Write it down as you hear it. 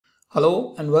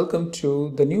Hello and welcome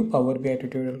to the new Power BI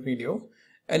tutorial video.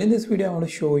 And in this video, I want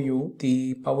to show you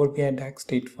the Power BI DAX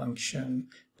date function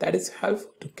that is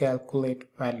helpful to calculate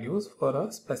values for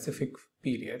a specific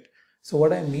period. So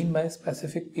what I mean by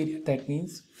specific period, that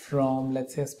means from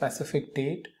let's say a specific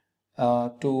date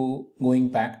to going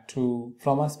back to,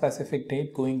 from a specific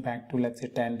date going back to let's say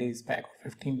 10 days back or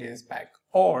 15 days back,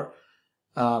 or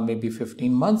maybe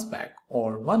 15 months back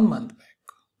or 1 month back,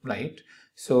 right?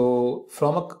 So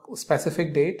from a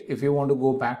specific date, if you want to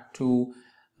go back to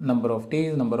number of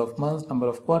days, number of months, number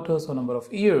of quarters, or number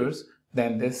of years,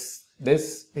 then this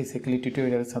basically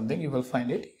tutorial is something you will find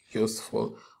it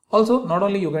useful. Also, not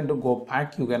only you can go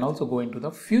back, you can also go into the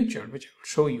future, which I will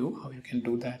show you how you can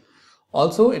do that.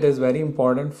 Also, it is very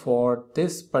important for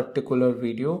this particular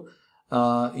video,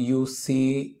 you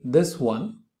see this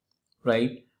one,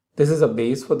 right? This is a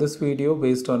base for this video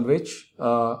based on which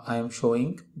I am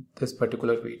showing this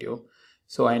particular video.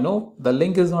 So I know the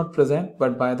link is not present,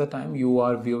 but by the time you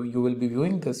will be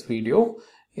viewing this video,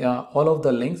 all of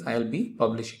the links I'll be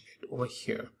publishing it over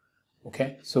here.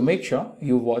 Okay, so make sure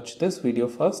you watch this video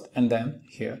first and then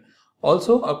here.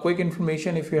 Also, a quick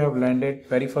information: if you have landed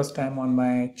very first time on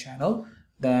my channel,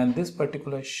 then this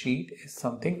particular sheet is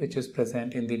something which is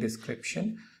present in the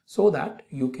description, so that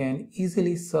you can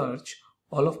easily search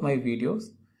all of my videos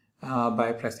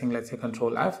by pressing let's say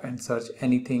Control F and search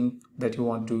anything that you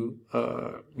want to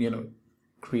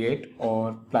create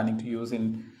or planning to use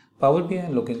in Power BI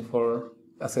and looking for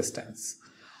assistance.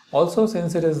 Also,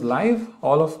 since it is live,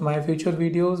 all of my future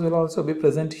videos will also be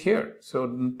present here, so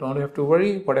don't have to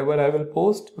worry. Whatever I will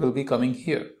post will be coming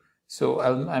here. So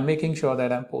I'm making sure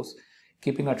that I'm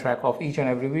keeping a track of each and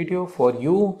every video for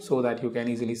you, so that you can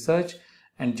easily search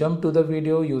and jump to the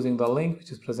video using the link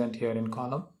which is present here in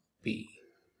column B.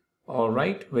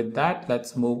 Alright, with that,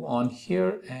 let's move on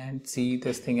here and see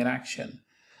this thing in action.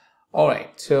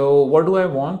 Alright, so what do I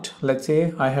want? Let's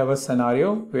say I have a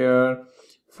scenario where,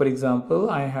 for example,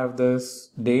 I have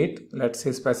this date, let's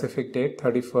say specific date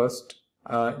 31st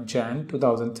Jan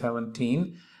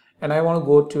 2017, and I want to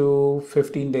go to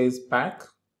 15 days back,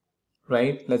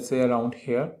 right? Let's say around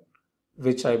here,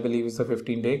 which I believe is the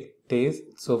 15 days.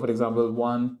 So for example,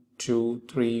 1, 2,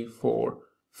 3, 4,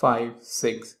 5,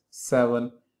 6,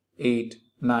 7, 8,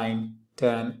 9,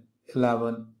 10,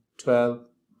 11, 12,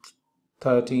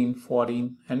 13,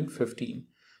 14, and 15.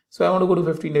 So I want to go to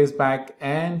 15 days back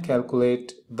and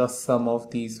calculate the sum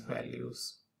of these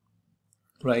values,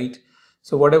 right?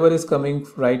 So whatever is coming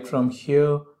right from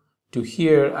here to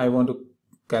here, I want to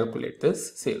calculate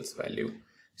this sales value.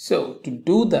 So to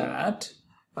do that,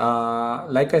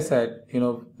 like I said,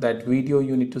 that video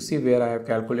you need to see where I have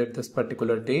calculated this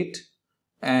particular date,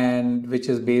 and which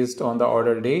is based on the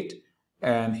order date,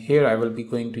 and here I will be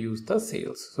going to use the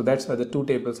sales. So that's why the two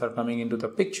tables are coming into the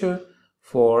picture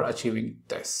for achieving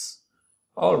this.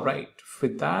 All right,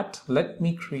 with that, let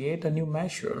me create a new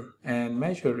measure, and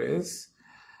measure is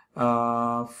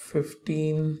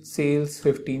 15 sales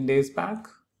 15 days back,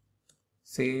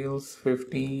 sales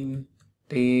 15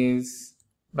 days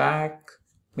back,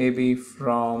 maybe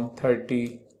from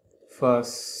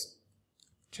 31st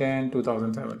Jan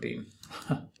 2017,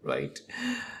 right?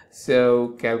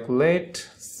 So calculate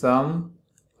sum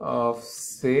of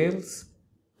sales,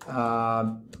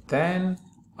 then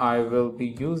I will be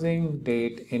using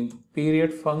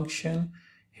DatesInPeriod function.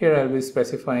 Here I'll be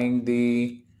specifying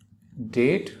the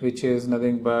date, which is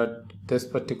nothing but this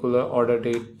particular order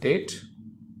date,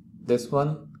 this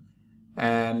one.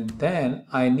 And then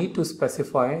I need to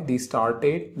specify the start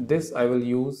date. This I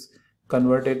will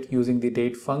convert it using the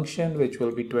date function, which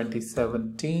will be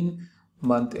 2017.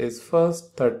 Month is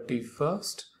 1st,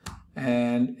 31st,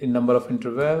 and in number of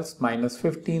intervals minus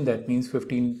 15. That means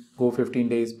 15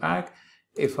 days back.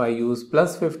 If I use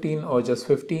plus 15 or just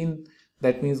 15,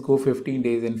 that means go 15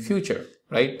 days in future,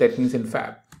 right? That means in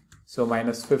Feb. So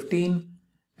minus 15,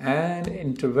 and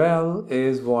interval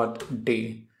is what?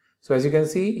 Day. So as you can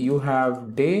see, you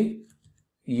have day,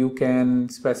 you can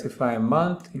specify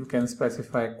month, you can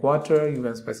specify quarter, you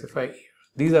can specify year.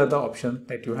 These are the options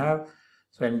that you have.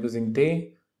 So I'm using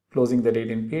day, closing the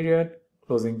DatesInPeriod,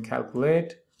 closing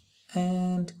calculate,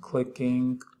 and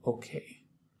clicking OK.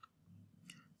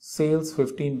 Sales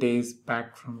 15 days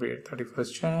back from where?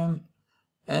 31st Jan.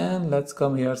 And let's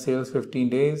come here, sales 15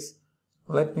 days.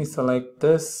 Let me select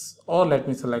this, or let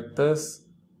me select this,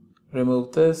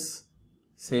 remove this.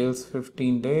 Sales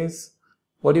 15 days,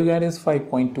 what you get is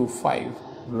 5.25,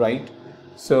 right?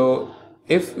 So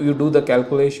if you do the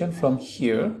calculation from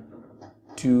here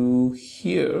to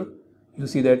here, you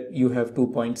see that you have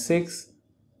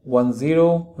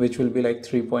 2.610, which will be like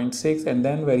 3.6, and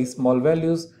then very small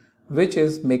values which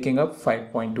is making up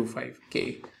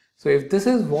 5.25k. So if this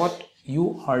is what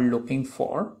you are looking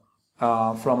for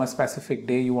from a specific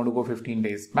day, you want to go 15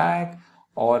 days back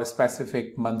or a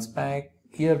specific months back,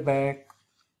 year back,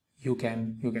 you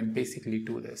can basically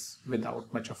do this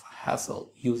without much of a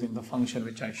hassle using the function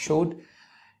which I showed.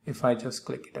 If I just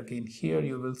click it again here,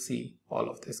 you will see all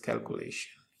of this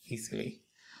calculation easily.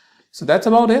 So that's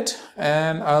about it,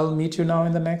 and I'll meet you now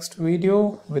in the next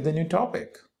video with a new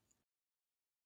topic.